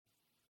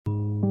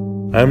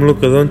I'm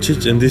Luka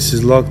Doncic, and this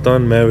is Locked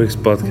On Mavericks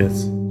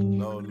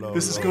podcast.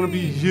 This is gonna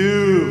be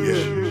huge.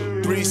 Yeah.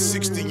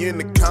 360 in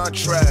the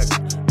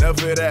contract,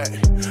 never that.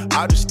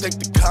 I just take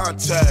the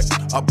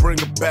contact, I bring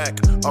it back.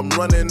 I'm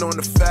running on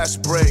the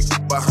fast break,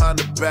 behind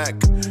the back.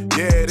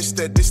 Yeah, this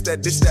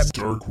that.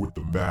 Dirk with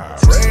the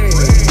Mavs.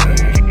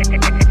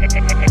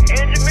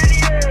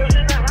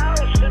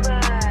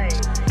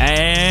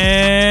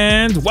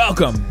 And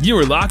welcome. You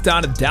are locked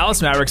on to the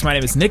Dallas Mavericks. My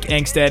name is Nick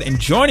Angstead, and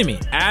joining me,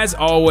 as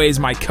always,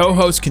 my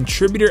co-host,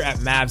 contributor at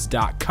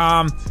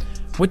Mavs.com.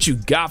 What you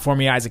got for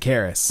me, Isaac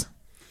Harris?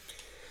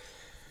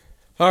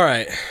 All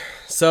right.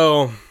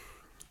 So,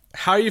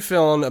 how are you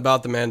feeling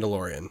about The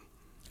Mandalorian?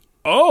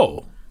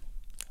 Oh,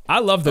 I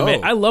love the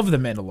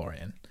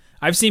Mandalorian.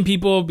 I've seen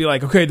people be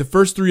like, okay, the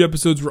first 3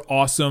 episodes were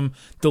awesome.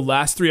 The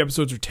last 3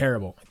 episodes were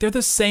terrible. They're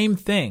the same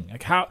thing.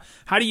 Like, how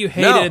do you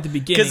hate it at the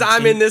beginning? Because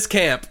I'm in this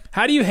camp.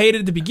 How do you hate it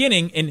at the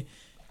beginning? And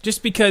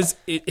just because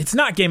it's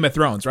not Game of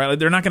Thrones, right? Like,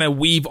 they're not going to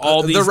weave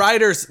all these. The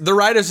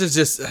writers is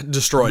just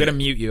destroyed. I'm going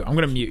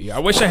to mute you. I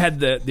wish I had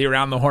the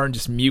around the horn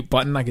just mute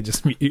button. I could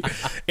just mute you.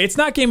 It's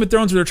not Game of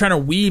Thrones where they're trying to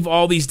weave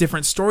all these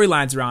different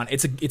storylines around.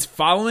 It's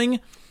following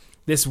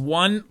this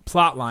one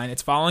plot line.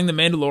 It's following the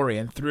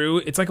Mandalorian through.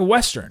 It's like a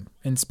Western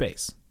in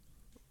space.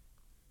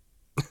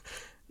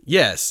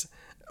 Yes.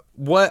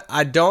 What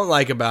I don't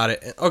like about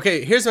it.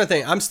 Okay, here's my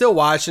thing. I'm still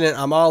watching it.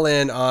 I'm all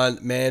in on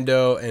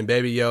Mando and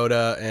Baby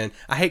Yoda, and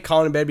I hate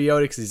calling him Baby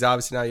Yoda because he's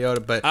obviously not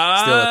Yoda. But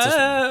still, it's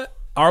just.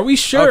 Are we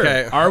sure?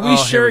 Okay. Are we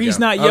sure he's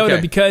not Yoda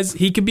Okay. because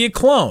he could be a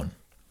clone?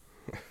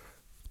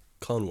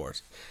 Clone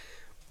Wars.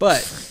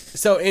 But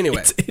so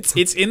anyway,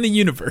 it's in the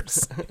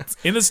universe. It's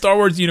in the Star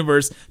Wars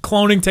universe.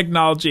 Cloning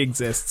technology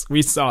exists.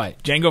 We saw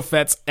it. Jango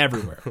Fett's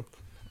everywhere.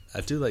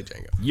 I do like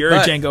Jango. You're a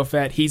Jango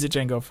Fett. He's a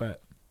Jango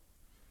Fett.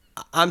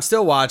 I'm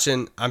still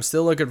watching. I'm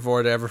still looking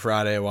forward to every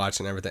Friday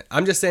watching everything.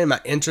 I'm just saying my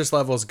interest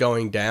level is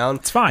going down.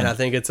 It's fine. And I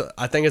think it's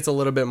a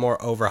little bit more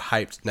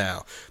overhyped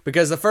now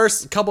because the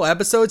first couple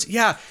episodes,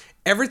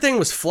 everything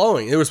was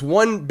flowing. There was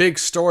one big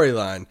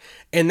storyline,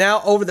 and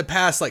now over the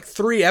past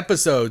 3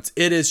 episodes,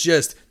 it is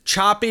just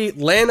choppy.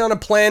 Land on a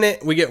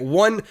planet. We get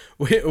one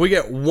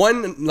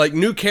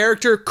new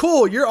character.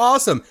 Cool. You're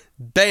awesome.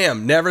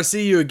 Bam. Never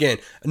see you again.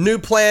 A new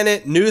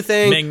planet. New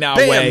thing. Ming Na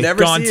Bam. Wei. Never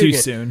Gone see you too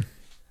again. soon.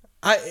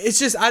 I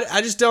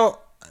just don't.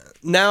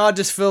 Now I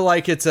just feel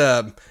like it's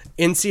a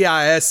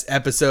NCIS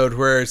episode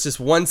where it's just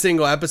one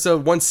single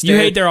episode, one stand. You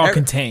hate they're all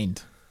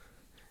contained.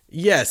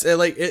 Yes,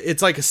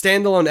 it's like a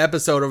standalone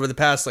episode over the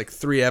past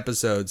 3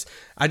 episodes.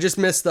 I just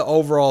miss the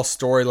overall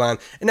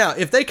storyline. And now,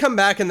 if they come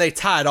back and they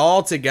tie it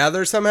all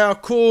together somehow,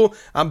 cool.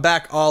 I'm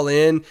back all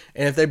in.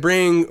 And if they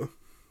bring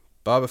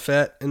Boba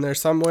Fett in there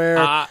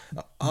somewhere,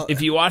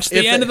 if you watch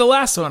the end of the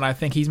last one, I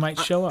think he might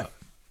show up.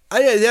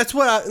 That's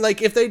what I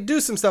like. If they do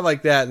some stuff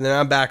like that, then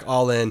I'm back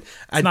all in.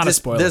 It's not a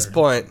spoiler. At this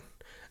point,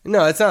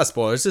 no, it's not a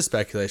spoiler. It's just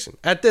speculation.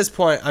 At this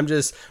point,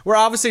 we're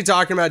obviously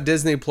talking about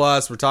Disney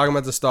Plus. We're talking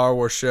about the Star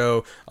Wars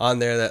show on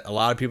there that a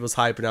lot of people's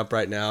hyping up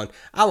right now. And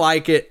I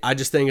like it. I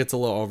just think it's a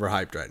little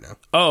overhyped right now.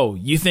 Oh,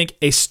 you think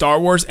a Star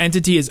Wars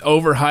entity is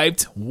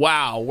overhyped?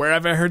 Wow, where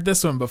have I heard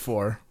this one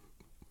before?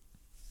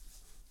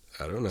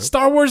 I don't know.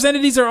 Star Wars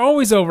entities are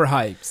always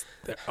overhyped.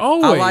 They're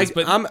always.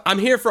 I'm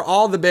here for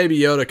all the Baby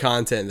Yoda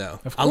content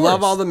though. Of course. I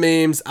love all the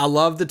memes. I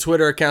love the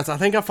Twitter accounts. I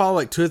think I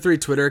follow 2 or 3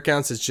 Twitter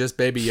accounts that's just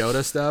Baby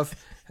Yoda stuff.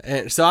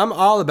 And so I'm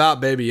all about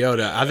Baby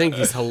Yoda. I think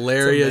he's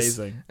hilarious. It's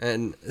amazing.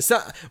 And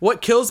so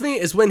what kills me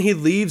is when he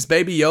leaves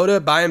Baby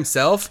Yoda by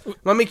himself.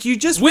 I mean, you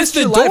just with risked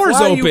the your life. doors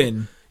Why are you-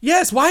 open.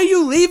 Yes, why are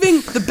you leaving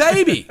the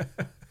baby?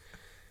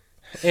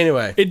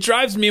 Anyway, It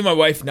drives me and my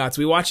wife nuts.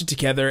 We watch it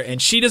together,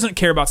 and she doesn't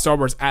care about Star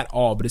Wars at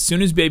all. But as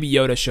soon as Baby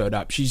Yoda showed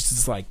up, she's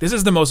just like, this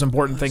is the most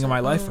important thing in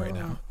my life right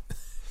now.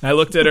 And I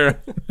looked at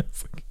her.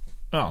 It's like,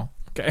 oh,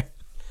 okay.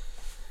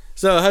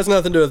 so it has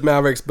nothing to do with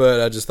Mavericks,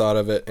 but I just thought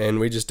of it, and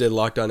we just did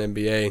Locked On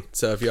NBA.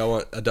 So if y'all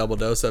want a double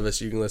dose of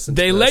us, you can listen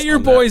to They this let your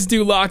on that. boys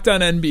do Locked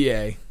On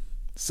NBA.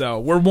 So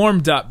we're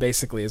warmed up,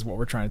 basically, is what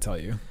we're trying to tell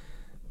you.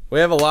 We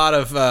have a lot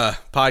of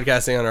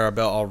podcasting under our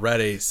belt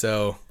already,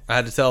 so I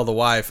had to tell the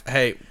wife,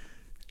 hey,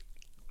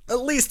 at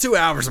least 2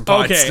 hours of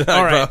podcast Okay,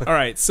 tonight, all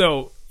right.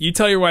 So you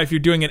tell your wife you're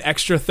doing an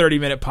extra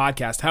 30-minute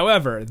podcast.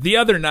 However, the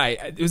other night,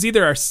 it was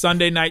either our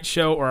Sunday night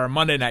show or our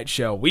Monday night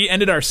show. We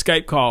ended our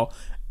Skype call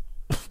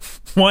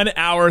 1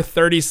 hour,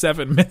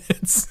 37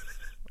 minutes.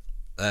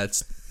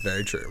 That's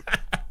very true.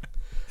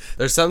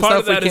 There's some Part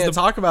of stuff we that is can't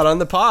talk about on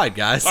the pod,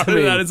 guys. Part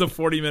of that is a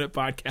 40-minute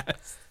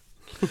podcast.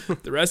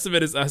 The rest of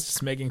it is us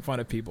just making fun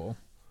of people.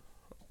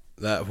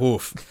 that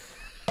woof.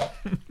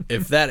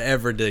 If that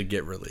ever did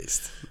get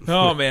released.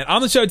 Oh, man.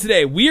 On the show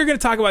today, we are going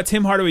to talk about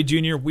Tim Hardaway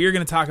Jr. We are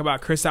going to talk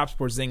about Kristaps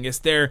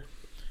Porzingis. They're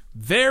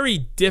very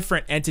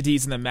different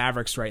entities in the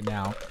Mavericks right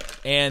now.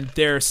 And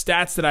there are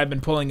stats that I've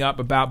been pulling up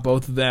about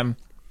both of them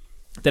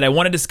that I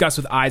want to discuss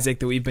with Isaac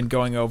that we've been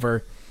going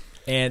over.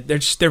 And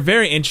they're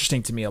very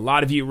interesting to me. A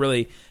lot of you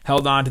really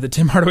held on to the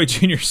Tim Hardaway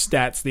Jr.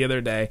 stats the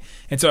other day.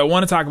 And so I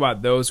want to talk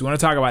about those. We want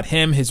to talk about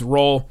him, his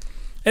role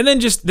And then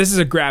this is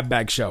a grab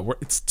bag show.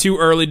 It's too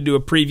early to do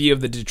a preview of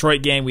the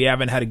Detroit game. We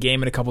haven't had a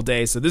game in a couple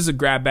days. So this is a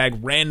grab bag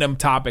random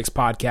topics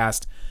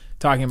podcast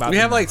talking about. We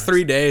have like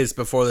 3 days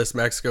before this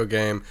Mexico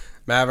game.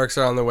 Mavericks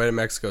are on their way to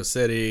Mexico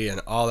City and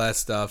all that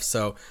stuff.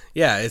 So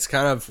yeah, it's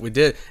kind of,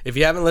 if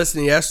you haven't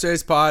listened to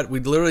yesterday's pod, we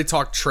literally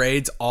talked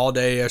trades all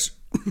day.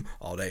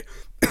 All day.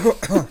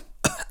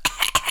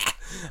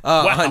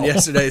 On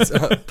yesterday's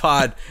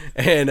pod.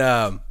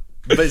 And,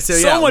 but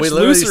so much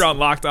looser on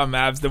Locked On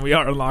Mavs than we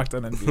are on Locked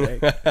On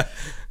NBA.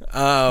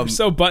 We're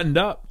so buttoned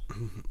up.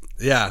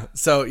 Yeah.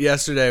 So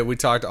yesterday we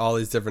talked all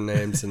these different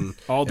names and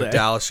all day. If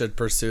Dallas should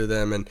pursue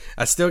them. And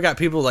I still got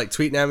people like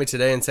tweeting at me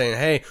today and saying,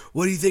 "Hey,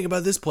 what do you think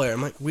about this player?"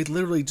 I'm like, we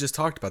literally just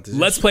talked about this.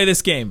 Let's play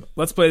this game.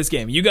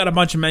 You got a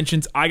bunch of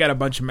mentions. I got a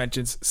bunch of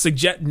mentions.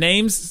 Suggest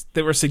names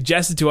that were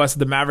suggested to us that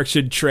the Mavericks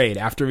should trade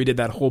after we did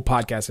that whole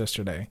podcast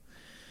yesterday.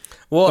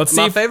 Well,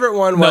 my favorite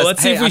one was. No,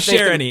 let's see if we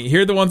share any.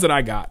 Here are the ones that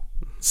I got.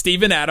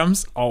 Steven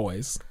Adams,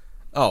 always.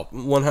 Oh,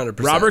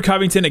 100%. Robert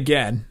Covington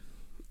again.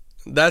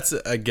 That's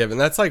a given.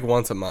 That's like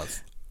once a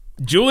month.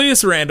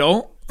 Julius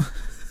Randle.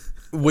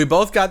 We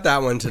both got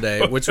that one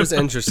today, which was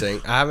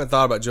interesting. I haven't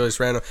thought about Julius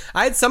Randle.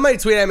 I had somebody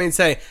tweet at me and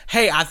say,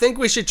 "Hey, I think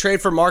we should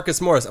trade for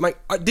Marcus Morris." I'm like,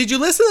 did you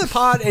listen to the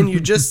pod and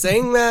you're just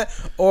saying that?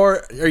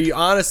 Or are you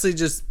honestly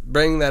just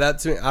bringing that up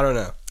to me? I don't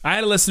know. I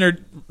had a listener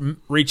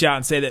reach out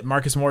and say that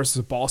Marcus Morris is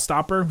a ball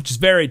stopper, which is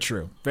very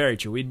true. Very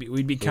true.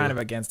 We'd be kind of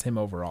against him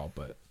overall,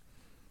 but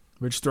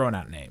we're just throwing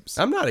out names.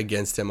 I'm not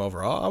against him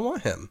overall. I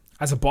want him.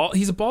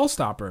 He's a ball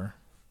stopper.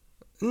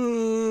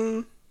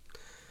 Come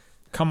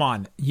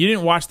on. You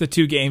didn't watch the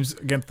 2 games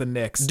against the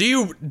Knicks. Do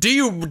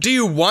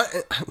you want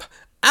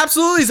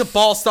absolutely he's a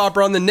ball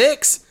stopper on the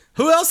Knicks.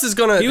 Who else is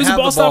gonna He was have a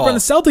ball the stopper ball? on the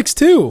Celtics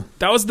too.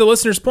 That was the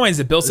listener's point, is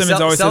that Bill Simmons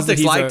always says that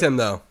Celtics liked him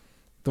though.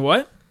 The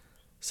what?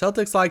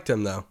 Celtics liked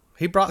him though.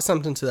 He brought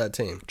something to that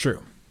team.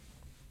 True.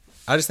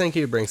 I just think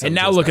he would bring something. And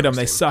now to look at them,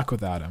 team. they suck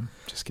without him.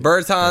 Just kidding.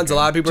 Bertans, a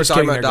lot of people Just are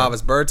talking kidding, about they're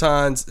Davis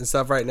Bertans and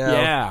stuff right now.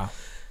 Yeah.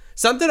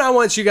 Something I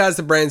want you guys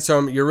to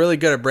brainstorm, you're really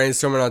good at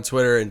brainstorming on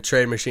Twitter and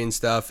trade machine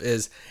stuff,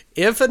 is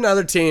if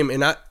another team,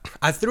 and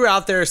I threw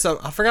out there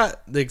I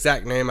forgot the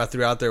exact name I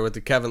threw out there with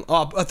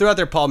I threw out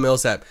there Paul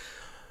Millsap.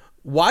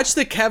 Watch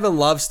the Kevin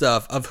Love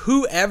stuff of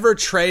whoever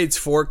trades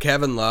for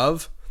Kevin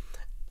Love,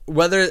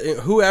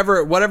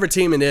 whatever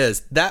team it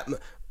is, that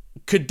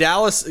could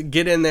Dallas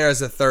get in there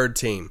as a third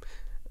team?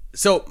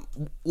 So,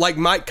 like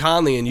Mike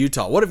Conley in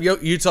Utah. What if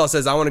Utah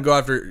says, "I want to go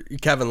after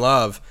Kevin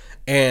Love,"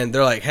 and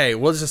they're like, "Hey,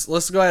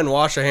 let's go ahead and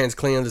wash our hands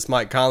clean of this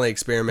Mike Conley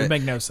experiment." It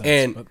would make no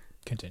sense. But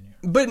continue.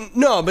 But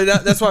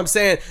that's what I'm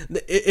saying.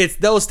 It's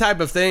those type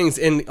of things,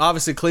 and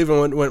obviously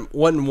Cleveland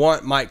wouldn't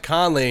want Mike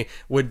Conley.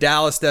 Would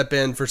Dallas step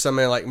in for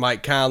somebody like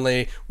Mike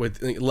Conley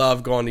with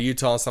Love going to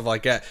Utah and stuff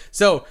like that?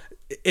 So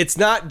it's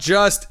not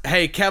just,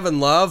 hey,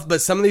 Kevin Love,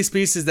 but some of these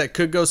pieces that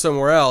could go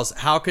somewhere else.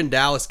 How can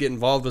Dallas get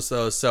involved with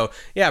those? So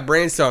yeah,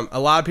 brainstorm. A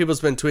lot of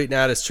people's been tweeting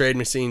out his trade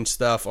machine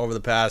stuff over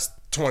the past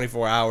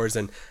 24 hours,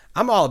 and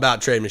I'm all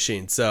about trade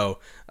machines. So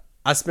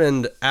I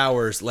spend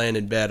hours laying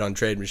in bed on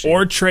trade machine.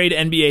 Or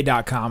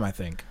tradenba.com, I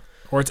think.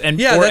 Or it's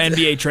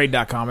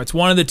NBAtrade.com. It's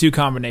one of the 2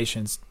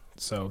 combinations.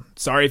 So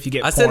sorry if you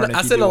get porn.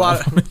 I send a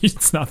lot of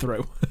it's not the right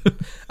one.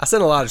 I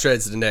send a lot of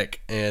trades to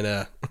Nick,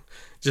 and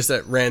just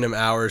at random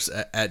hours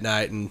at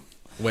night, and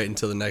wait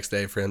until the next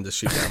day for him to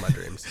shoot down my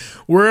dreams.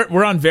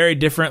 We're on very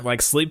different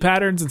like sleep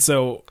patterns, and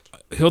so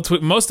he'll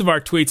tweet. Most of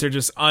our tweets are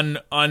just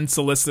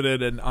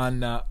unsolicited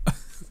and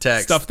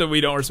text stuff that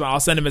we don't respond. I'll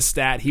send him a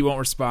stat, he won't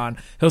respond.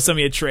 He'll send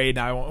me a trade,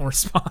 and I won't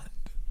respond.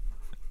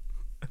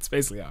 That's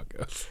basically how it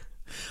goes.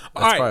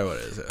 That's probably what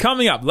it is. Yeah.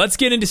 Coming up, let's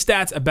get into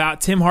stats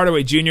about Tim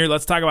Hardaway Jr.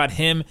 Let's talk about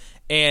him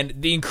and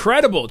the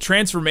incredible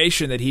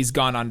transformation that he's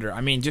gone under. I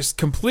mean, just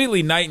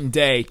completely night and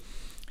day.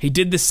 He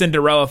did the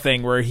Cinderella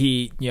thing where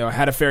he,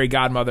 had a fairy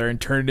godmother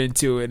and turned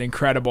into an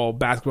incredible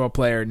basketball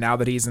player now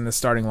that he's in the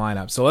starting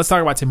lineup. So let's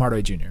talk about Tim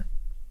Hardaway Jr.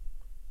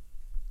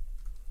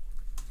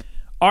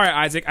 All right,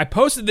 Isaac, I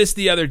posted this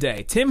the other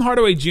day. Tim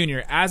Hardaway Jr.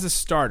 as a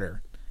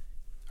starter.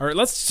 All right,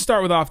 let's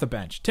start with off the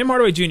bench. Tim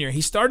Hardaway Jr., he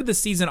started the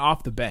season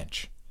off the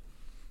bench.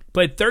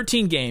 Played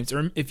 13 games.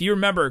 Or if you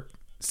remember,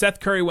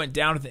 Seth Curry went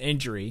down with an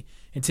injury,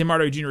 and Tim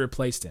Hardaway Jr.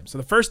 replaced him. So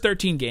the first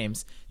 13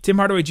 games, Tim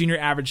Hardaway Jr.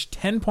 averaged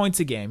 10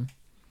 points a game.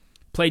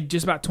 Played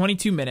just about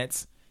 22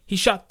 minutes. He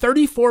shot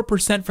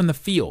 34% from the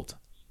field.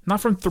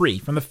 Not from 3,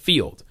 from the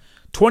field.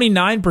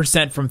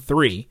 29% from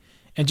 3,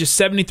 and just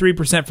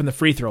 73% from the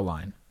free throw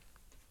line.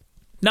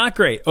 Not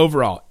great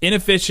overall.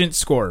 Inefficient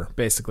scorer,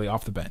 basically,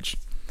 off the bench.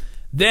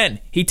 Then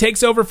he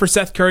takes over for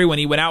Seth Curry when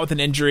he went out with an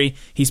injury.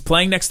 He's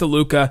playing next to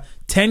Luka.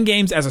 10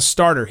 games as a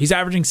starter. He's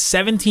averaging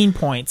 17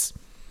 points,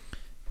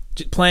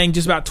 playing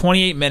just about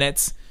 28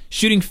 minutes,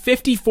 shooting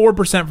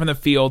 54% from the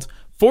field,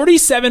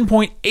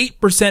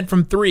 47.8%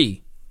 from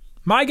 3.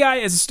 My guy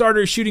as a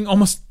starter is shooting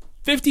almost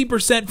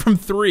 50% from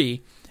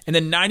 3 and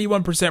then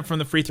 91% from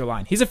the free throw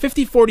line. He's a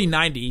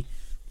 50-40-90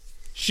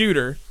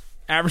 shooter,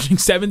 averaging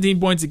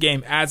 17 points a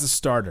game as a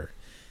starter.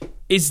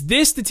 Is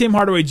this the Tim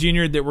Hardaway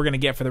Jr. that we're going to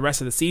get for the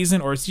rest of the season,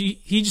 or is he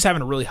just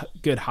having a really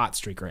good hot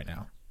streak right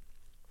now?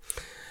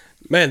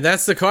 Man,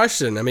 that's the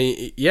question. I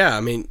mean, yeah,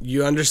 I mean,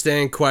 you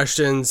understand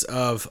questions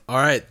of, all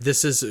right,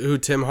 this is who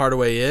Tim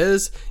Hardaway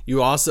is.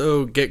 You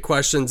also get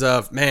questions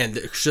of, man,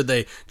 should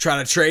they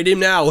try to trade him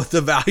now with the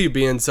value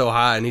being so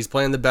high? And he's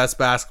playing the best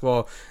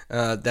basketball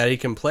that he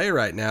can play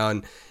right now.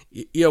 And,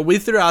 you know, we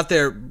threw out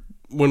there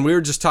when we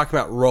were just talking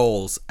about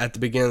roles at the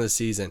beginning of the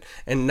season,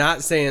 and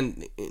not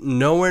saying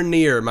nowhere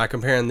near am I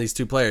comparing these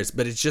two players,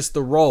 but it's just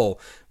the role,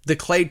 the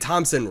Klay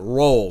Thompson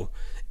role.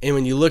 And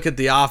when you look at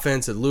the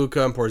offense of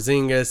Luka and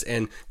Porzingis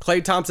and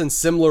Klay Thompson's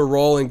similar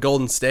role in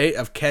Golden State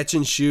of catch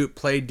and shoot,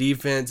 play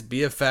defense,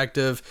 be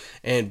effective,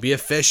 and be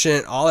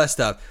efficient, all that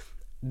stuff,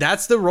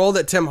 that's the role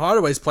that Tim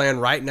Hardaway's playing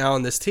right now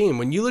on this team.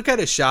 When you look at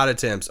his shot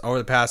attempts over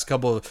the past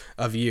couple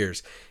of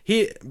years,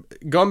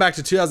 going back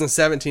to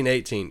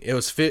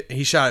 2017-18,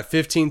 he shot it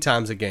 15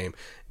 times a game.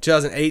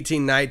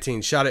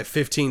 2018-19, shot it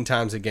 15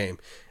 times a game.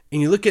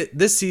 And you look at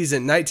this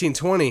season,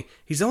 19-20,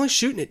 he's only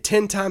shooting it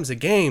 10 times a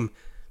game.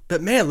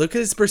 But man, look at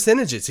his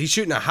percentages. He's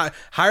shooting a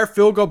higher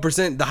field goal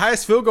percent, the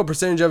highest field goal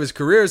percentage of his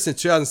career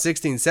since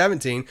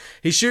 2016-17.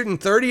 He's shooting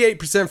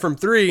 38% from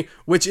three,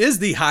 which is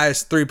the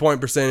highest three-point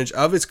percentage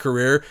of his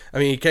career. I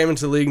mean, he came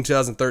into the league in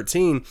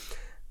 2013.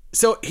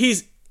 So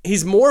he's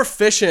more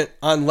efficient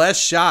on less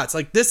shots.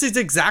 Like, this is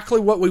exactly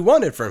what we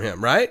wanted from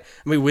him, right?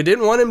 I mean, we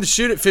didn't want him to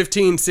shoot it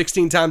 15,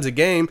 16 times a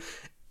game.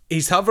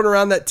 He's hovering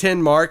around that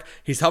 10 mark.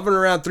 He's hovering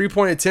around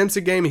 3-point attempts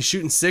a game. He's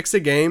shooting 6 a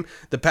game.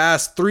 The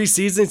past 3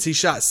 seasons, he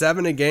shot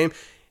 7 a game.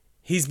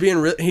 He's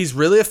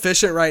really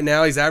efficient right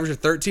now. He's averaging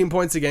 13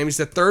 points a game. He's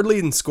the third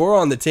leading scorer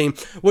on the team.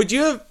 Would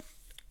you have?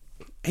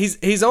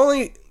 He's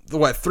only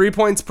 3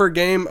 points per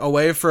game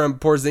away from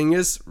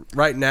Porzingis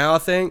right now, I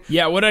think.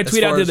 Yeah, what I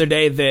tweeted out the other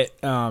day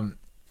that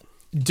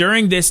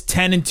during this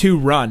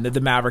 10-2 run that the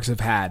Mavericks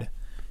have had,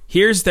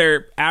 here's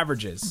their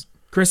averages.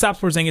 Kristaps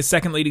Porzingis,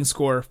 second leading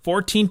scorer,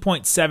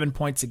 14.7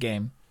 points a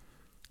game.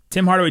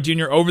 Tim Hardaway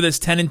Jr. over this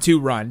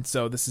 10-2 run,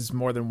 so this is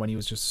more than when he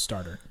was just a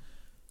starter,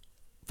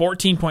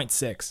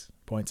 14.6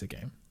 points a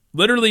game.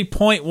 Literally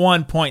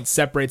 0.1 points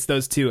separates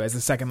those two as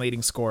the second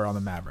leading scorer on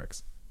the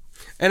Mavericks.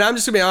 And I'm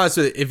just going to be honest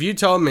with you. If you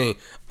told me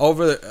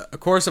over the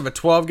course of a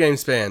 12-game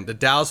span that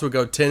Dallas would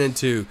go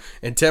 10-2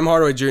 and Tim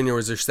Hardaway Jr.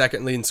 was their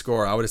second leading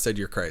scorer, I would have said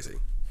you're crazy.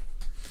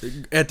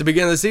 At the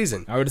beginning of the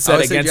season, I would have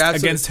said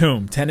against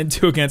whom?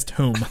 10-2 against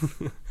whom?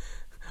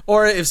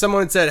 Or if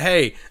someone had said,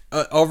 "Hey,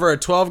 over a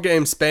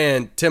 12-game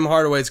span, Tim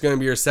Hardaway is going to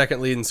be your second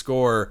leading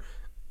scorer,"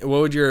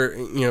 what would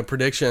your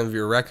prediction of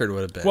your record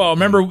would have been? Well,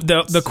 remember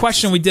the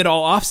question we did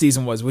all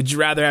offseason was, would you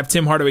rather have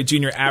Tim Hardaway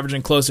Jr.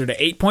 averaging closer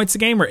to 8 points a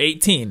game or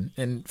 18?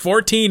 And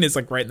 14 is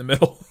like right in the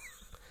middle.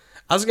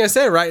 I was going to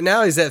say, right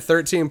now he's at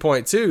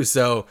 13.2,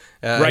 so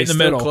right he's in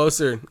the middle,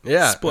 closer.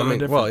 Yeah, splitting the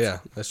difference. Well, yeah,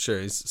 that's true.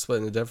 He's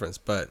splitting the difference,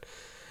 but.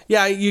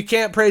 Yeah, you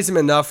can't praise him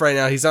enough right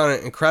now. He's on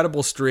an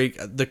incredible streak.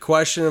 The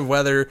question of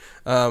whether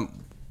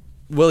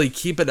will he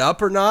keep it up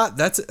or not,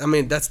 that's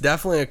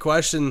definitely a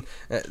question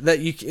that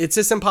it's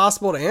just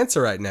impossible to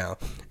answer right now.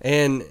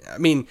 And I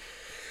mean,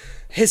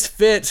 his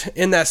fit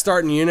in that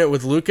starting unit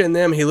with Luka and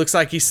them, he looks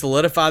like he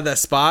solidified that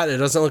spot. It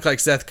doesn't look like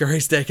Seth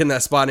Curry's taking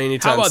that spot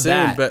anytime soon.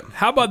 That? But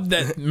how about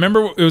that?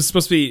 Remember, it was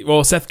supposed to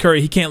be, Seth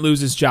Curry, he can't lose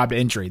his job to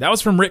injury. That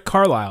was from Rick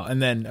Carlisle,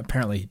 and then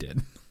apparently he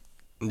did.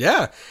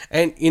 Yeah,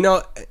 and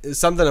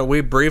something that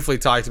we briefly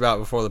talked about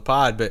before the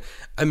pod, but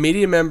a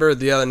media member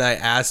the other night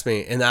asked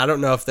me, and I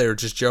don't know if they were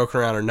just joking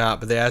around or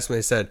not, but they asked me,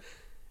 they said,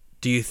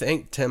 do you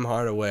think Tim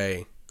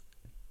Hardaway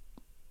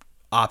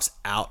opts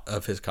out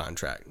of his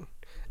contract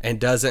and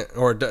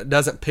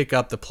doesn't pick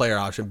up the player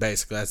option?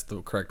 Basically, that's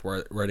the correct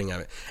wording of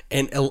it,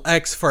 and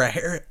elects for a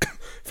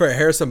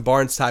Harrison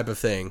Barnes type of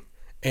thing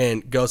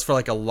and goes for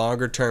like a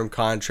longer term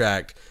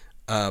contract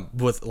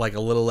with like a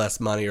little less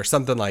money or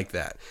something like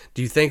that.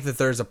 Do you think that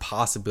there's a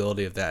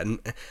possibility of that?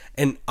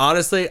 And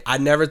honestly, I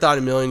never thought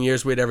in a million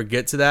years we'd ever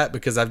get to that,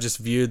 because I've just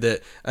viewed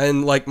that,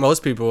 and like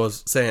most people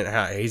was saying,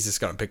 hey, he's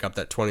just going to pick up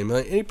that $20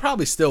 million, and he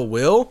probably still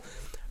will.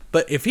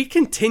 But if he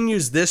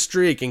continues this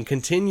streak and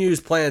continues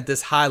playing at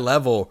this high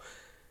level,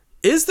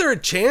 is there a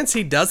chance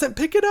he doesn't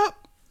pick it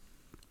up?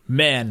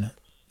 Man,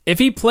 if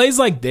he plays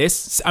like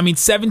this,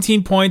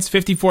 17 points,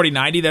 50, 40,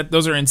 90,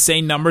 those are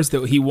insane numbers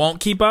that he won't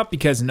keep up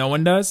because no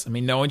one does.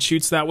 No one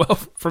shoots that well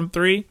from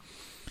three.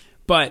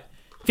 But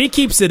if he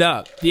keeps it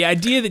up, the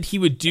idea that he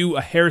would do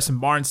a Harrison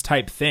Barnes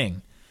type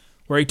thing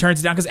where he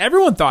turns it down, because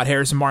everyone thought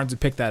Harrison Barnes would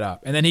pick that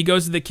up. And then he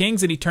goes to the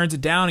Kings and he turns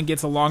it down and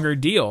gets a longer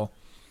deal.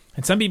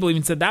 And some people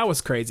even said that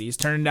was crazy. He's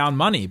turning down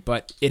money,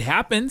 but it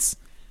happens.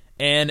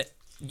 And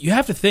you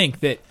have to think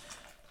that,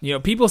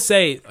 people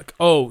say, like,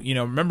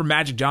 remember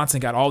Magic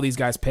Johnson got all these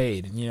guys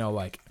paid. And,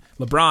 like,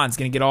 LeBron's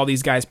going to get all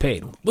these guys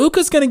paid.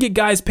 Luka's going to get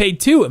guys paid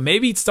too. And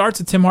maybe it starts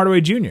with Tim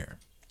Hardaway Jr.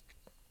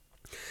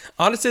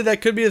 Honestly, that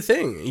could be a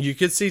thing. You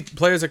could see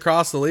players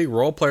across the league,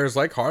 role players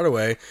like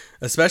Hardaway,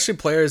 especially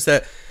players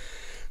that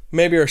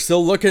maybe are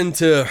still looking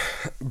to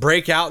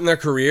break out in their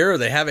career, or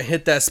they haven't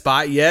hit that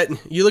spot yet.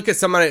 You look at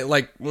somebody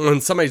like when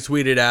somebody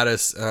tweeted at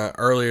us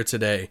earlier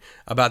today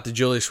about the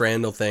Julius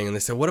Randle thing, and they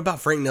said, what about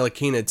Frank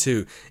Ntilikina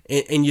too?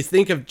 And you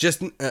think of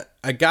just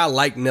a guy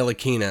like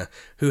Ntilikina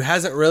who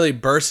hasn't really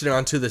bursted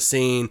onto the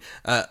scene,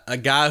 a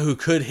guy who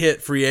could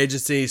hit free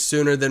agency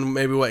sooner than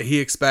maybe what he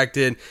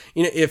expected.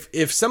 You know,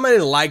 if somebody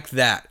like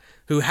that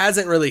who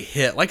hasn't really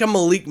hit, like a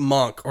Malik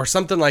Monk or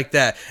something like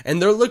that,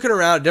 and they're looking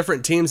around at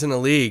different teams in the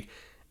league,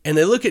 and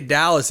they look at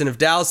Dallas, and if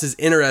Dallas is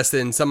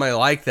interested in somebody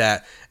like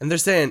that, and they're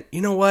saying, you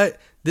know what,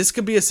 this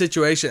could be a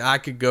situation I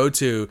could go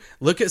to.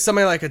 Look at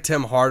somebody like a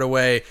Tim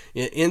Hardaway,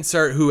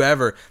 insert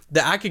whoever,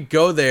 that I could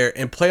go there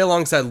and play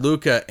alongside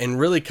Luka and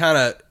really kind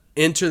of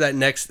enter that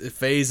next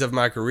phase of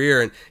my career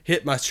and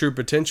hit my true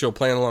potential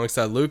playing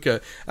alongside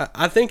Luka.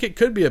 I think it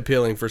could be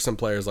appealing for some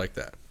players like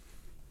that.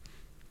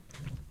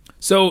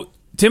 So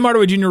Tim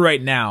Hardaway Jr.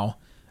 right now,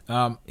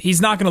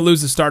 he's not going to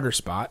lose the starter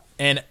spot.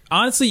 And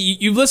honestly,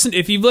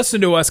 if you've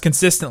listened to us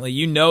consistently,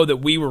 you know that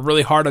we were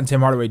really hard on Tim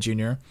Hardaway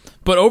Jr.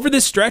 But over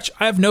this stretch,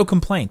 I have no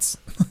complaints.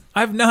 I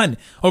have none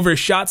over his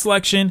shot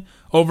selection,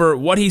 over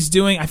what he's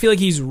doing. I feel like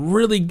he's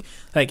really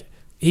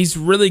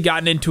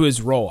gotten into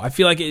his role. I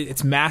feel like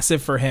it's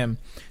massive for him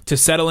to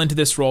settle into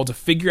this role, to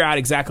figure out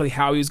exactly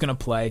how he's going to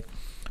play.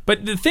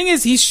 But the thing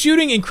is, he's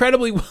shooting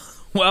incredibly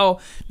well,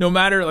 no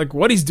matter like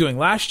what he's doing.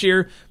 Last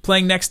year,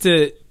 playing next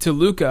to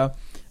Luka,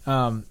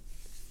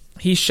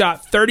 he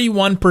shot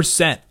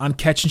 31% on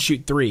catch and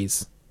shoot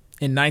threes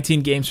in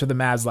 19 games for the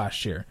Mavs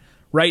last year.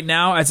 Right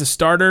now, as a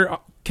starter,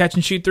 catch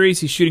and shoot threes,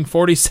 he's shooting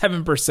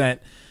 47%,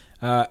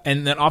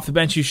 and then off the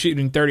bench, he's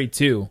shooting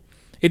 32%.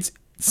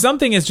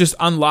 Something has just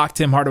unlocked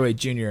Tim Hardaway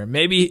Jr.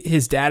 Maybe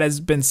his dad has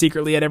been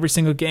secretly at every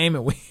single game,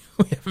 and we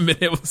haven't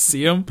been able to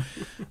see him.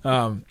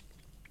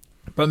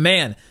 But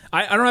man,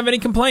 I don't have any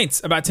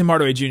complaints about Tim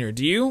Hardaway Jr.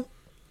 Do you?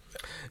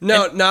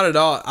 No, not at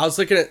all. I was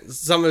looking at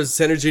some of his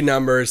Synergy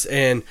numbers,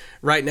 and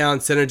right now in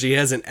Synergy, he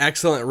has an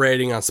excellent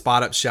rating on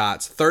spot-up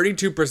shots.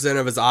 32%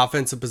 of his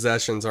offensive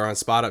possessions are on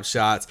spot-up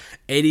shots.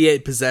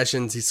 88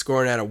 possessions, he's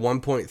scoring at a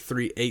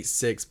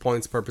 1.386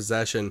 points per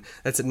possession.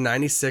 That's a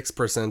 96th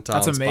percentile.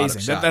 That's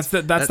amazing.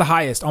 That's the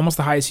highest, almost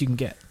the highest you can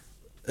get.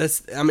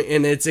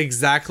 And it's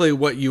exactly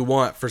what you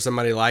want for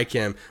somebody like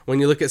him. When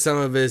you look at some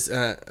of his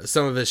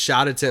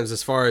shot attempts,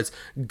 as far as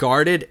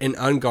guarded and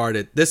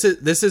unguarded, this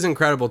is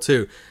incredible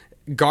too.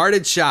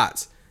 Guarded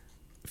shots,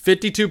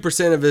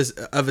 52%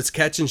 of his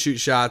catch and shoot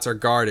shots are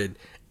guarded,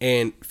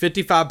 and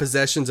 55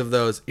 possessions of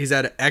those, he's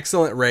at an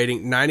excellent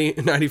rating,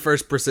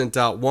 91st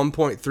percentile,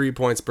 1.3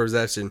 points per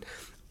possession.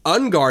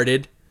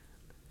 Unguarded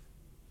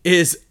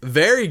is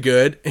very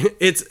good.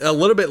 It's a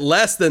little bit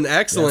less than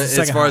excellent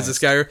as far as this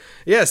guy.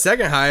 Yeah,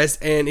 second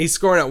highest, and he's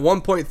scoring at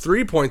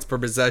 1.3 points per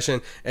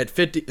possession at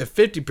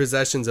 50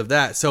 possessions of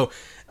that. So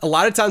a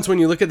lot of times when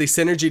you look at these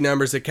Synergy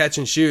numbers at catch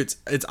and shoots,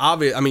 it's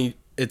obvious. I mean,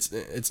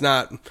 it's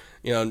not,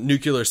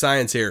 nuclear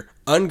science here.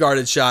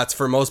 Unguarded shots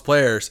for most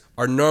players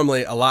are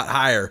normally a lot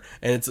higher,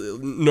 and it's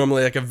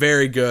normally like a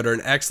very good or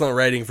an excellent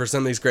rating for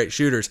some of these great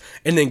shooters.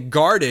 And then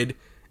guarded,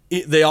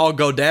 they all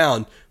go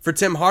down. For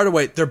Tim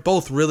Hardaway, they're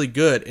both really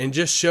good, and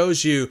just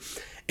shows you.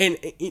 And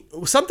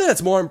something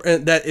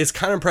that is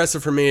kind of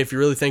impressive for me, if you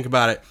really think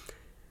about it,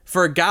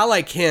 for a guy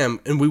like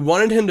him, and we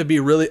wanted him to be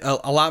really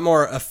a lot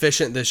more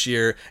efficient this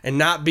year and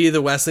not be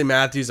the Wesley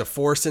Matthews of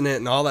forcing it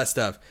and all that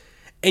stuff.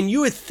 And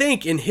you would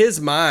think in his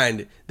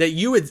mind that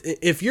you would,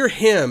 if you're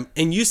him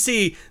and you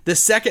see the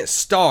second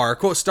star,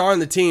 quote, star on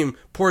the team,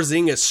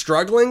 Porzingis,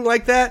 struggling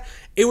like that,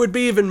 it would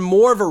be even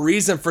more of a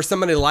reason for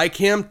somebody like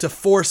him to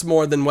force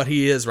more than what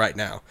he is right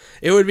now.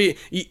 It would be,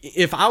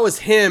 if I was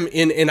him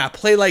and I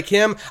play like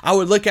him, I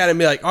would look at him and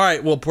be like, all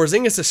right, well,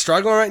 Porzingis is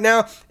struggling right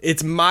now.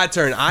 It's my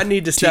turn. I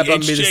need to step up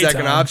and be the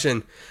second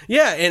option.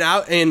 Yeah,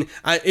 and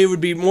it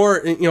would be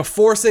more,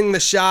 forcing the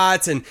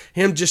shots and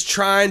him just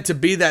trying to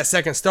be that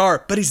second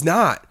star, but he's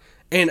not.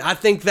 And I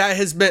think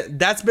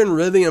that's been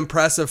really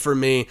impressive for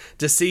me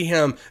to see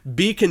him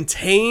be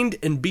contained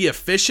and be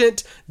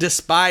efficient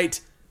despite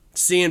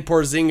seeing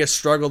Porzingis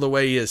struggle the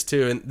way he is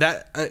too. And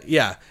that,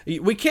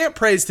 we can't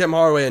praise Tim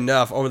Hardaway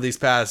enough over these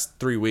past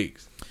 3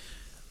 weeks.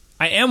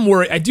 I am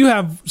worried. I do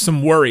have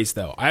some worries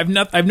though. I have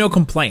no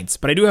complaints,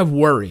 but I do have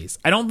worries.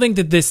 I don't think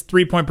that this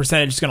 3-point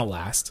percentage is going to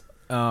last.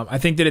 I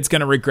think that it's going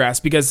to regress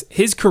because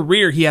his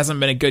career, he hasn't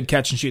been a good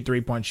catch and shoot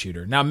 3-point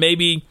shooter. Now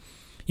maybe,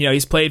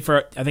 he's played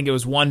for, I think it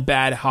was one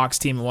bad Hawks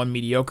team and one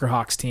mediocre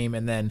Hawks team,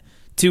 and then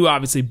 2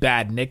 obviously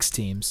bad Knicks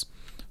teams.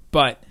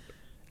 But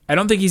I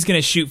don't think he's going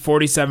to shoot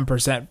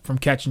 47% from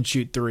catch and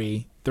shoot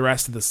 3 the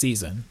rest of the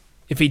season.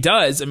 If he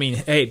does,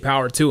 hey,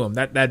 power to him.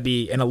 That'd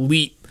be an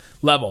elite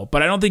level.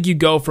 But I don't think you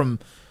go from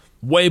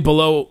way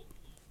below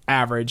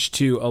average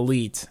to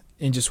elite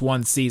in just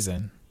one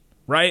season,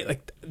 right?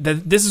 Like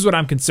this is what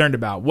I'm concerned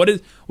about. What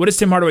is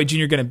Tim Hardaway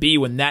Jr. going to be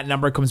when that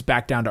number comes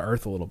back down to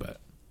earth a little bit?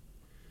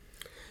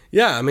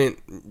 Yeah,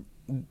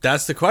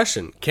 that's the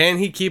question. Can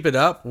he keep it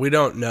up? We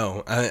don't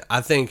know.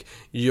 I think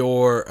if you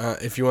want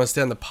to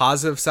stay on the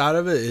positive side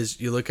of it, is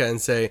you look at it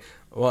and say,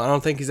 Well, I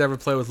don't think he's ever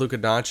played with Luka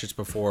Doncic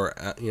before.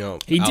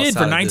 He did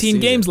for 19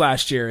 games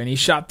last year, and he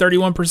shot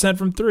 31%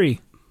 from three.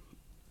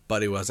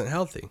 But he wasn't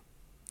healthy.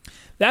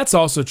 That's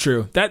also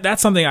true.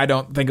 That's something I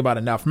don't think about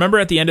enough. Remember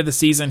at the end of the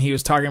season, he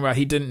was talking about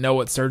he didn't know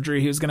what surgery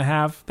he was going to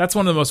have? That's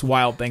one of the most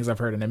wild things I've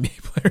heard an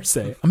NBA player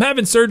say. I'm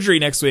having surgery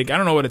next week. I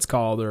don't know what it's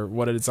called or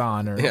what it's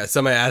on. Yeah,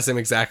 somebody asked him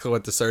exactly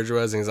what the surgery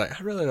was, and he's like,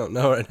 I really don't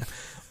know it.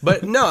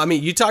 But no, I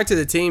mean, you talk to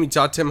the team, you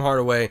talk to Tim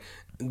Hardaway,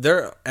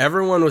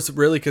 everyone was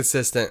really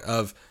consistent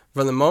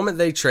from the moment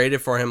they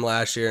traded for him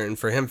last year and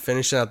for him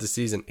finishing out the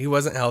season, he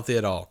wasn't healthy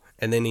at all.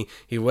 And then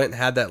he went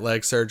and had that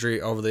leg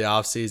surgery over the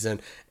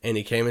offseason, and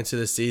he came into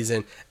the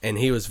season, and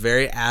he was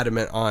very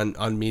adamant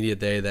on media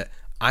day that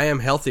I am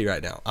healthy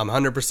right now. I'm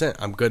 100%.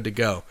 I'm good to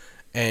go.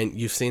 And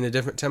you've seen a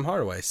different Tim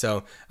Hardaway.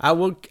 So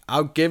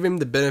I'll give him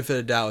the benefit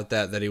of doubt with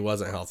that he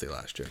wasn't healthy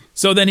last year.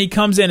 So then he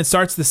comes in and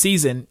starts the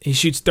season. He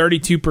shoots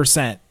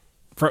 32%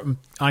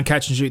 on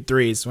catch and shoot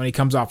threes when he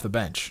comes off the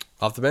bench.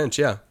 Off the bench,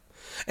 yeah.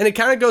 And it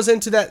kind of goes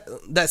into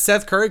that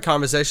Seth Curry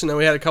conversation that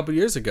we had a couple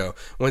years ago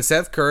when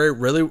Seth Curry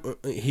really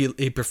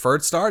he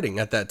preferred starting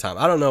at that time.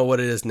 I don't know what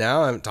it is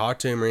now. I haven't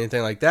talked to him or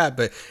anything like that,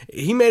 but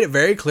he made it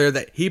very clear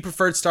that he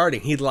preferred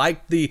starting. He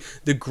liked the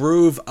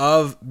groove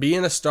of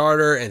being a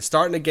starter and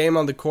starting a game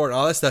on the court and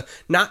all that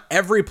stuff. Not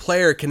every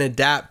player can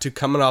adapt to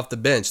coming off the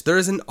bench. There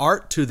is an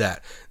art to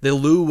that. The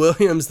Lou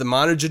Williams, the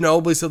Manu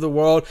Ginobili's of the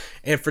world,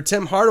 and for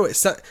Tim Hardaway,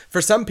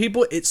 for some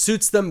people, it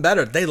suits them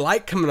better. They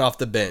like coming off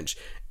the bench.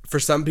 For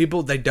some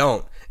people, they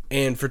don't.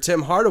 And for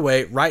Tim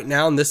Hardaway, right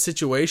now in this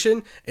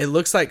situation, it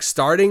looks like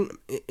starting,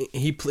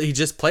 he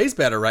just plays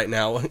better right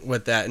now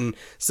with that. And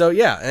so,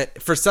 yeah,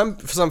 for some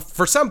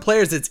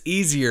players, it's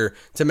easier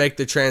to make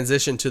the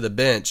transition to the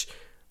bench.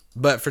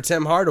 But for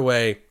Tim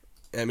Hardaway,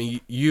 I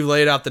mean, you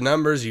laid out the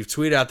numbers, you've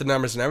tweeted out the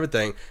numbers and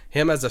everything.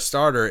 Him as a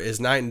starter is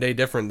night and day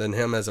different than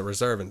him as a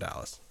reserve in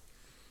Dallas.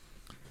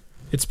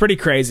 It's pretty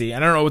crazy. I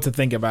don't know what to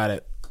think about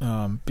it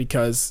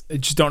because I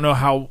just don't know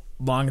how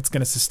long it's going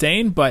to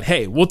sustain, but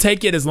hey, we'll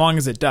take it as long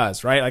as it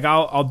does, right? Like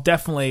I'll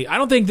definitely. I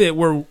don't think that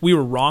we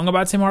were wrong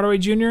about Tim Hardaway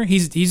Jr.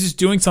 He's just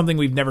doing something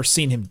we've never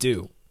seen him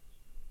do,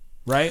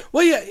 right?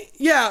 Well,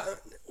 yeah.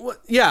 Well,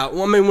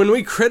 I mean, when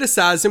we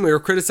criticized him, we were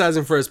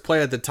criticizing for his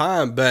play at the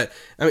time, but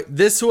I mean,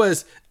 this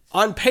was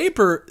on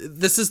paper.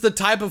 This is the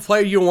type of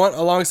player you want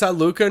alongside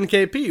Luka and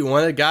KP. You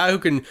want a guy who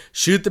can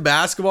shoot the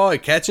basketball, a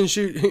catch and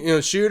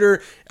shoot,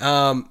 shooter.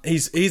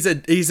 He's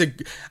a.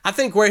 I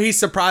think where he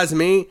surprised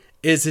me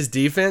is his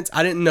defense.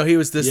 I didn't know he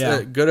was this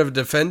good of a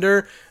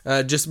defender.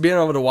 Just being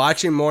able to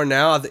watch him more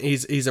now,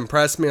 he's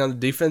impressed me on the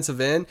defensive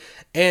end.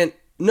 And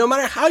no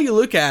matter how you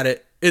look at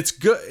it, it's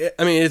good.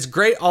 I mean, it's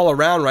great all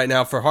around right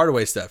now for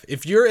Hardaway stuff.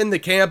 If you're in the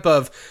camp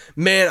of,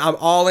 man, I'm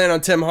all in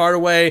on Tim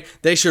Hardaway,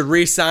 they should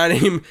re-sign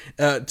him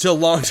to a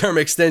long-term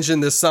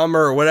extension this summer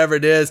or whatever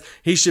it is,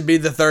 he should be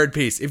the third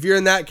piece. If you're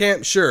in that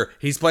camp, sure,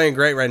 he's playing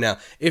great right now.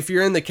 If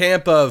you're in the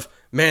camp of,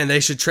 man, they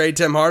should trade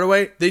Tim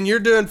Hardaway, then you're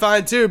doing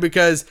fine too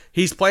because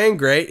he's playing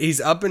great.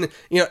 He's up in,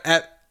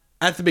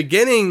 at the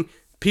beginning,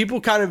 people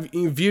kind of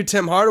view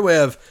Tim Hardaway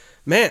of,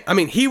 man, I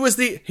mean, he was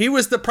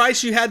the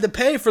price you had to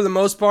pay for the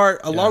most part,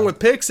 along with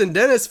picks and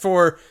Dennis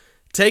for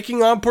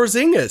taking on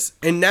Porzingis.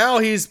 And now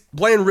he's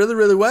playing really,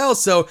 really well.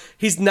 So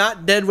he's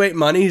not deadweight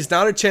money. He's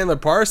not a Chandler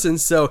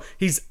Parsons. So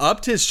he's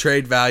upped his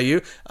trade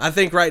value. I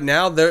think right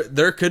now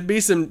there could be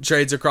some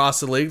trades across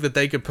the league that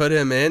they could put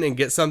him in and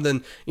get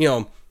something,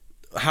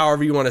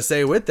 however you want to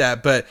say with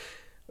that. But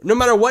no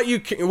matter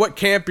what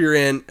camp you're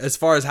in, as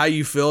far as how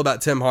you feel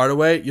about Tim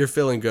Hardaway, you're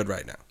feeling good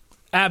right now.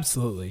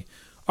 Absolutely.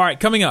 All right,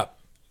 coming up,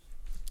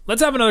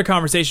 let's have another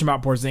conversation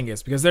about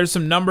Porzingis because there's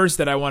some numbers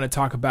that I want to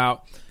talk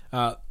about.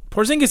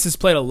 Porzingis has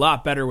played a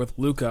lot better with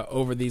Luka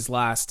over this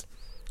last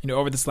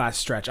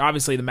stretch.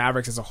 Obviously, the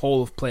Mavericks as a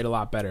whole have played a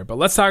lot better. But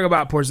let's talk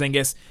about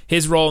Porzingis,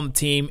 his role in the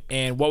team,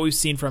 and what we've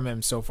seen from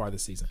him so far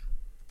this season.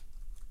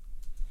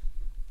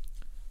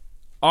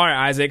 All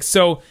right, Isaac.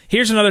 So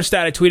here's another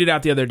stat I tweeted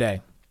out the other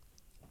day.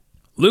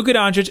 Luka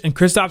Doncic and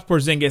Kristaps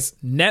Porzingis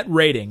net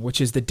rating,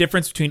 which is the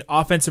difference between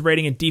offensive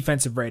rating and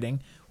defensive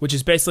rating, which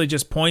is basically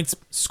just points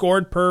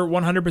scored per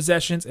 100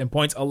 possessions and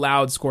points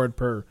allowed scored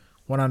per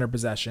 100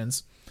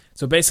 possessions.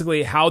 So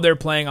basically how they're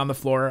playing on the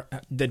floor,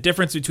 the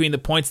difference between the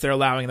points they're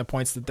allowing and the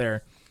points that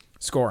they're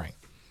scoring.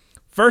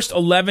 First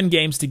 11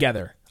 games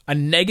together, a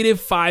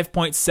negative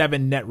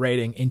 5.7 net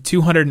rating in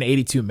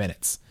 282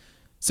 minutes.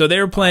 So they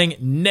were playing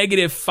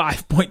negative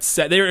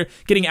 5.7. They were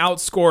getting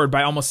outscored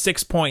by almost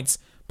 6 points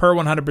per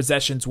 100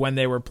 possessions when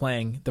they were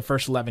playing the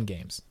first 11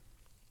 games.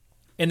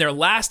 In their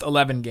last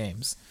 11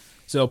 games,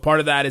 so part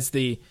of that is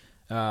the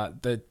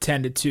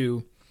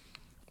 10-2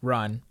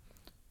 run,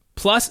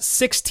 plus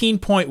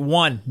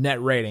 16.1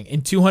 net rating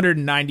in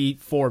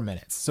 294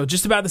 minutes. So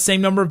just about the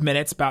same number of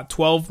minutes, about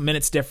 12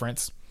 minutes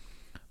difference,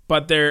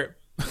 but they're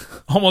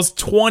almost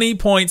 20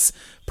 points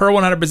per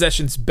 100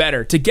 possessions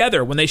better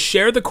together when they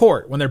share the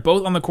court, when they're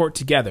both on the court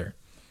together.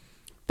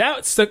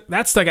 That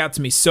stuck out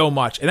to me so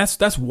much, and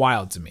that's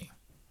wild to me.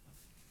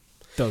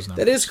 Those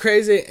numbers. That is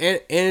crazy,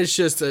 and it's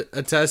just a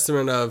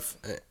testament of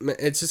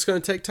it's just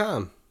going to take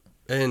time.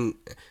 And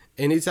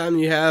anytime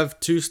you have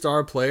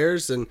 2-star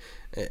players, and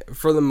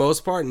for the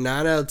most part,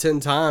 9 out of 10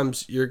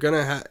 times,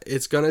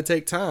 it's gonna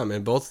take time.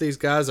 And both of these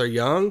guys are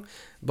young.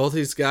 Both of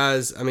these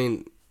guys, I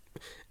mean,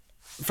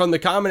 from the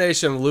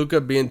combination of Luka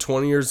being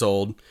 20 years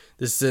old,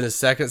 this is in his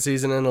second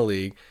season in the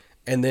league,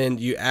 and then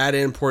you add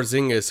in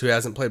Porzingis, who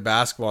hasn't played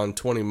basketball in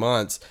 20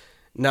 months.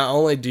 Not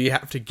only do you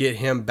have to get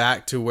him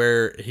back to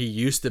where he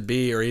used to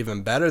be, or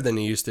even better than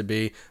he used to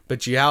be,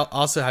 but you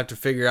also have to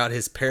figure out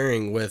his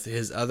pairing with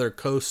his other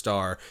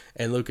co-star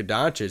and Luka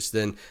Doncic.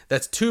 Then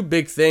that's 2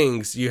 big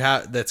things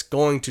that's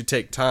going to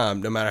take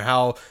time, no matter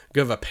how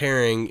good of a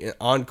pairing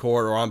on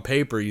court or on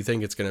paper you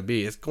think it's going to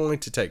be. It's going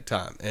to take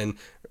time, and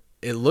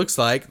it looks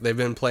like they've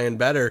been playing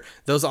better.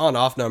 Those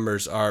on-off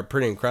numbers are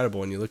pretty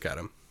incredible when you look at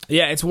them.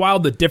 Yeah, it's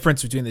wild the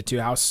difference between the two,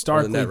 how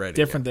starkly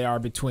different they are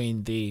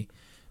between the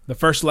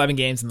first 11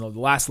 games and the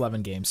last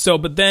 11 games. So,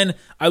 but then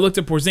I looked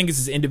at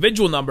Porzingis'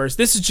 individual numbers.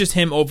 This is just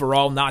him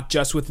overall, not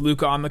just with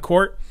Luka on the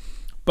court.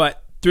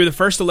 But through the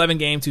first 11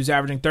 games, he was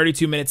averaging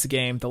 32 minutes a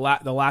game. The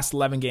last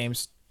 11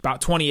 games,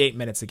 about 28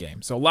 minutes a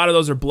game. So a lot of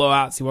those are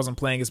blowouts. He wasn't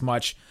playing as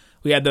much.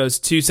 We had those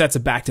 2 sets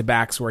of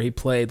back-to-backs where he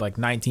played like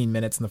 19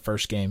 minutes in the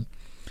first game.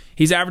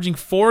 He's averaging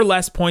 4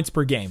 less points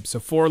per game. So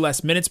 4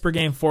 less minutes per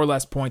game, 4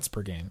 less points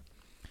per game.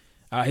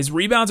 His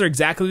rebounds are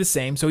exactly the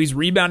same, so he's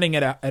rebounding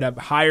at a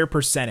higher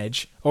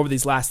percentage over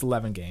these last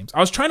 11 games. I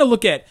was trying to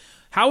look at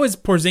how has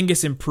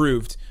Porzingis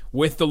improved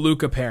with the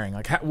Luka pairing.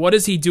 Like, what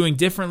is he doing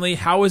differently?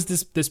 How is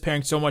this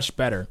pairing so much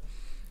better?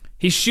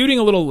 He's shooting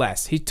a little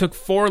less. He took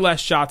 4 less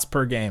shots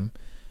per game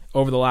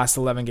over the last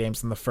 11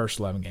 games than the first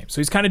 11 games. So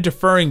he's kind of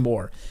deferring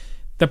more.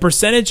 The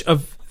percentage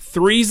of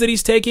threes that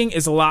he's taking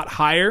is a lot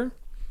higher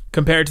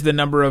compared to the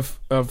number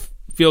of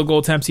field goal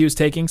attempts he was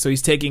taking. So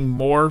he's taking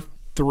more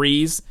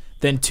threes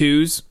than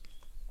twos,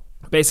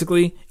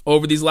 basically,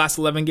 over these last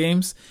 11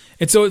 games.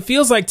 And so it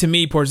feels like, to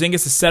me,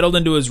 Porzingis has settled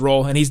into his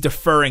role, and he's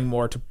deferring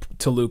more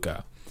to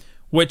Luka,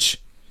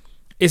 which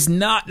is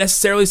not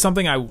necessarily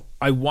something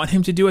I want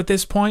him to do at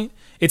this point.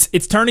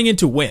 It's turning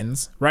into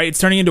wins, right? It's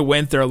turning into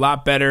wins. They're a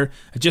lot better.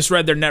 I just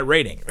read their net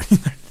rating.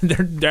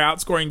 they're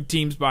outscoring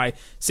teams by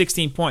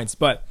 16 points.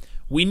 But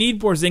we need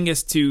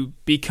Porzingis to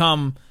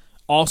become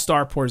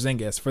all-star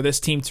Porzingis for this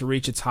team to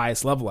reach its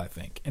highest level, I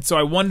think. And so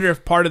I wonder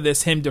if part of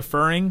this, him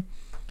deferring,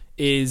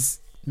 is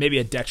maybe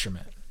a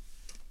detriment.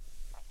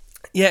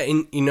 Yeah,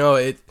 and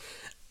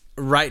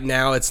right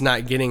now it's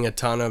not getting a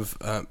ton of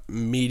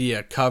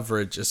media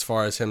coverage as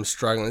far as him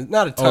struggling.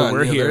 Not a ton. Oh,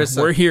 we're here.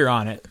 We're here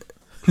on it.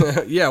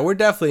 Yeah, we're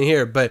definitely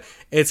here, but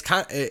it's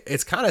kind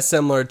of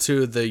similar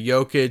to the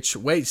Jokic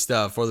weight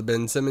stuff or the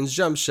Ben Simmons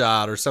jump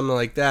shot or something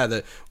like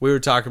that we were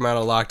talking about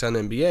on Locked On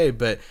NBA.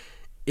 But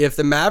if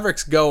the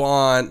Mavericks go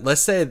on,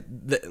 let's say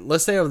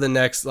over the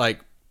next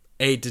like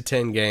 8 to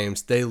 10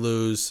 games, they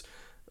lose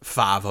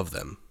 5 of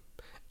them,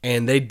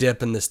 and they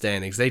dip in the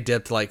standings. They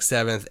dip to like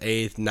 7th,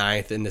 8th,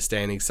 9th in the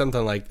standings,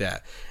 something like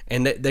that,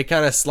 and they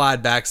kind of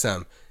slide back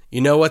some. You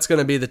know what's going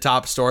to be the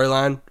top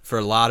storyline for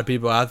a lot of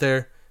people out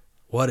there?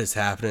 What is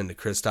happening to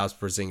Kristaps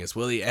Porzingis?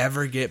 Will he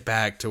ever get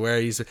back to where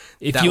he's?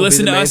 If you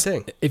listen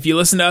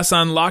to us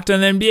on Locked On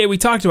NBA, we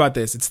talked about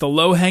this. It's the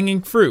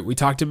low-hanging fruit. We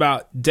talked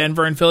about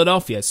Denver and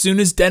Philadelphia. As soon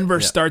as Denver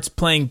starts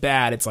playing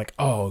bad, it's like,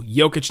 oh,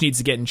 Jokic needs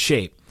to get in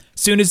shape. As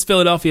soon as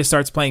Philadelphia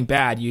starts playing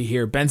bad, you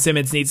hear Ben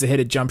Simmons needs to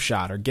hit a jump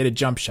shot or get a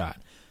jump shot.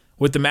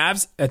 With the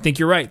Mavs, I think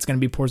you're right. It's going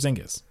to be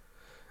Porzingis.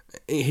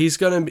 He's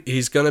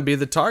gonna be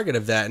the target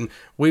of that, and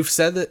we've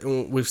said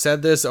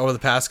this over the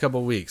past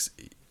couple of weeks.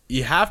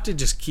 You have to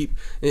just keep.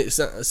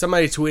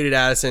 Somebody tweeted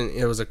at us, and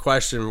it was a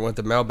question with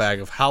the mailbag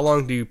of how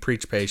long do you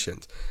preach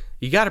patience?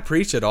 You got to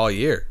preach it all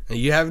year, and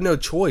you have no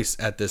choice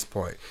at this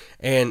point.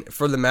 And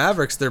for the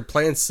Mavericks, they're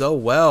playing so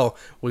well.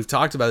 We've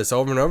talked about this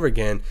over and over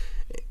again.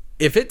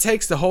 If it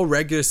takes the whole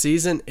regular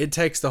season, it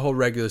takes the whole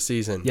regular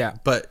season. Yeah.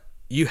 But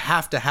you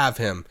have to have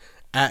him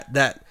at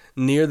that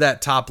near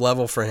that top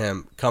level for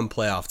him come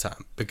playoff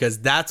time, because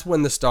that's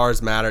when the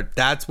stars matter.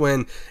 That's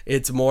when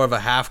it's more of a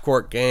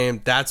half-court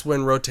game. That's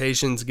when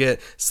rotations get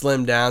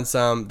slimmed down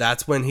some.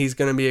 That's when he's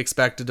going to be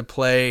expected to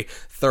play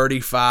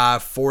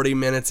 35, 40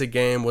 minutes a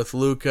game with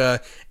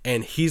Luka,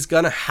 and he's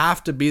going to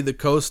have to be the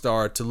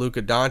co-star to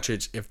Luka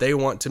Doncic if they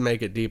want to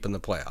make it deep in the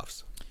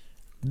playoffs.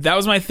 That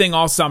was my thing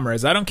all summer,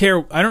 is I don't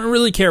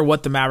really care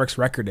what the Mavericks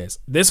record is.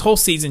 This whole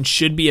season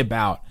should be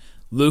about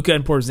Luka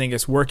and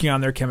Porzingis working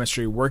on their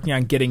chemistry, working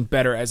on getting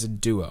better as a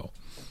duo.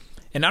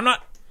 And I'm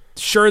not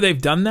sure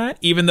they've done that,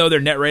 even though their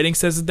net rating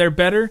says that they're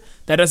better.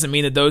 That doesn't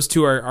mean that those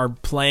two are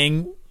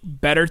playing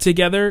better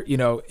together,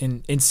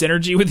 in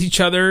synergy with each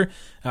other.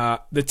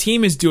 The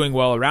team is doing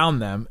well around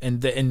them,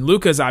 and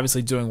Luka's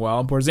obviously doing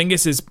well, and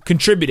Porzingis is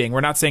contributing.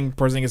 We're not saying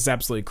Porzingis is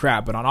absolutely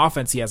crap, but on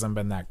offense he hasn't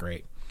been that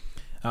great.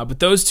 But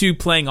those two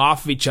playing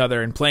off of each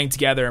other and playing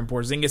together, and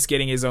Porzingis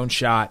getting his own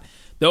shot,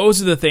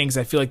 those are the things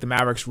I feel like the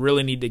Mavericks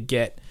really need to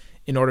get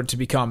in order to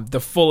become the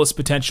fullest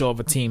potential of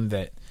a team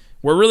that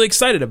we're really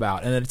excited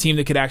about, and a team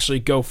that could actually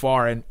go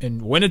far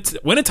and win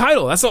a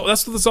title. That's what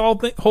this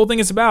whole thing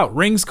is about.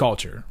 Rings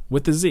culture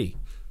with the Z.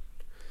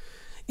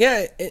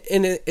 Yeah,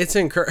 and it's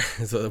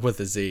with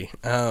the Z.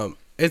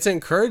 it's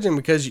encouraging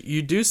because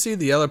you do see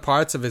the other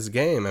parts of his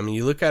game. I mean,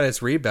 you look at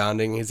his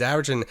rebounding, he's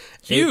averaging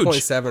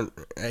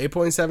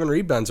 8.7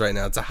 rebounds right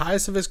now. It's the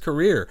highest of his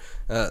career.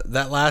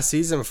 That last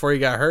season before he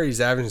got hurt, he's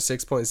averaging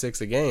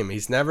 6.6 a game.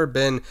 He's never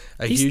been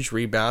a huge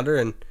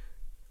rebounder,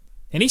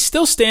 and he's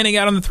still standing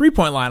out on the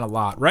three-point line a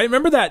lot, right?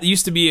 Remember that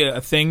used to be a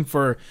thing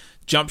for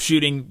jump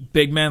shooting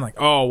big men, like,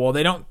 oh, well,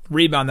 they don't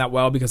rebound that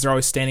well because they're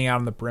always standing out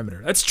on the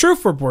perimeter. That's true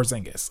for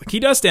Porzingis. Like, he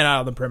does stand out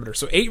on the perimeter.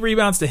 So 8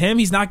 rebounds to him,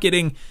 he's not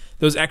getting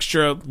those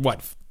extra,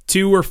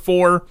 2 or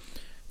 4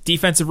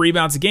 defensive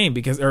rebounds a game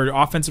or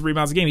offensive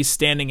rebounds a game. He's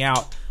standing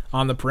out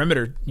on the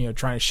perimeter,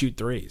 trying to shoot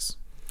threes.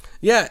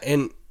 Yeah,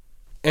 and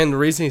the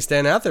reason he's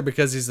standing out there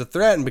because he's a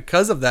threat, and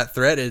because of that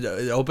threat, it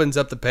opens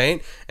up the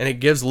paint and it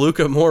gives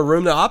Luka more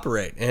room to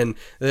operate. And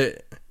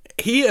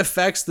he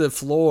affects the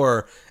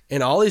floor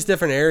in all these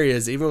different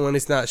areas, even when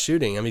he's not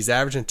shooting. I mean, he's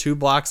averaging 2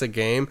 blocks a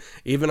game.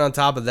 Even on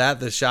top of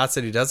that, the shots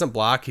that he doesn't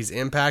block, he's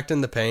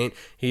impacting the paint.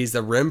 He's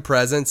the rim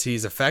presence.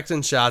 He's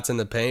affecting shots in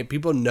the paint.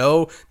 People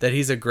know that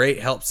he's a great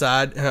help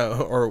side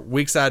or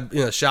weak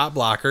side shot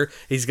blocker.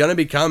 He's going to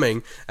be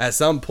coming at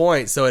some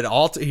point. So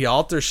he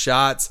alters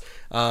shots.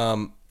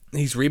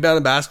 He's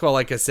rebounding basketball,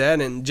 like I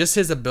said, and just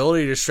his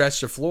ability to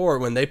stretch the floor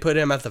when they put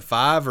him at the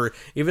 5 or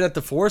even at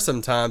the 4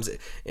 sometimes.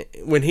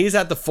 When he's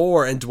at the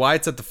 4 and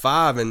Dwight's at the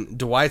 5 and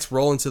Dwight's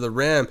rolling to the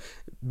rim,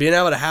 being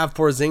able to have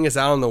Porzingis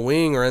out on the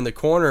wing or in the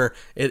corner,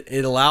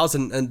 it allows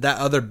and that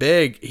other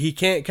big, he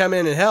can't come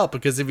in and help,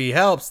 because if he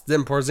helps,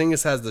 then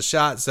Porzingis has the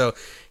shot. So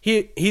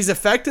he's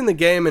affecting the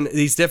game in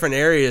these different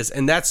areas,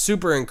 and that's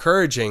super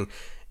encouraging.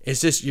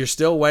 It's just you're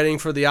still waiting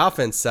for the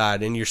offense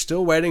side, and you're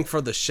still waiting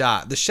for the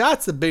shot. The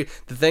shot's the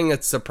thing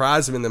that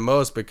surprised me the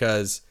most,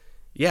 because,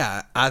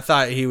 yeah, I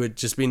thought he would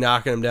just be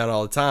knocking him down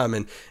all the time,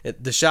 and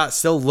the shot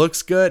still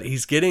looks good.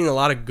 He's getting a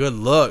lot of good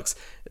looks.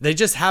 They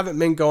just haven't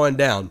been going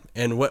down,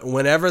 and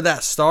whenever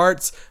that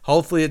starts,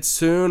 hopefully it's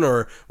soon,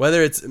 or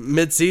whether it's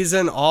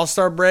mid-season,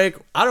 all-star break,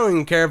 I don't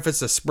even care if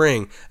it's a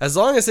spring. As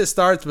long as it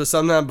starts but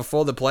sometime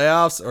before the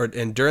playoffs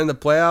and during the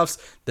playoffs,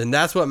 then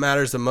that's what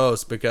matters the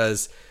most,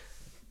 because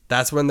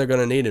that's when they're going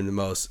to need him the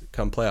most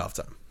come playoff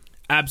time.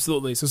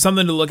 Absolutely. So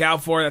something to look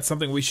out for. That's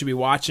something we should be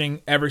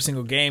watching every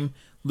single game.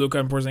 Luka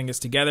and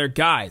Porzingis together.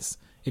 Guys,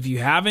 if you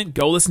haven't,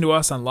 go listen to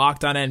us on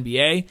Locked On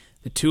NBA.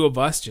 The two of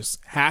us just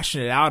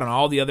hashing it out on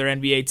all the other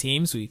NBA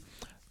teams.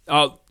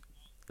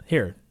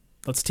 Here,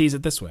 let's tease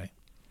it this way.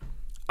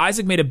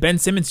 Isaac made a Ben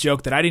Simmons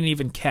joke that I didn't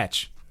even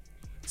catch.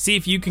 See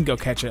if you can go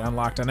catch it on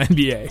Locked On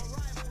NBA.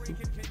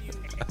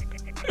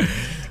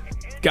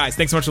 Guys,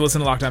 thanks so much for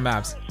listening to Locked On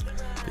Mavs.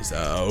 Peace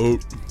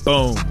out.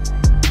 Boom.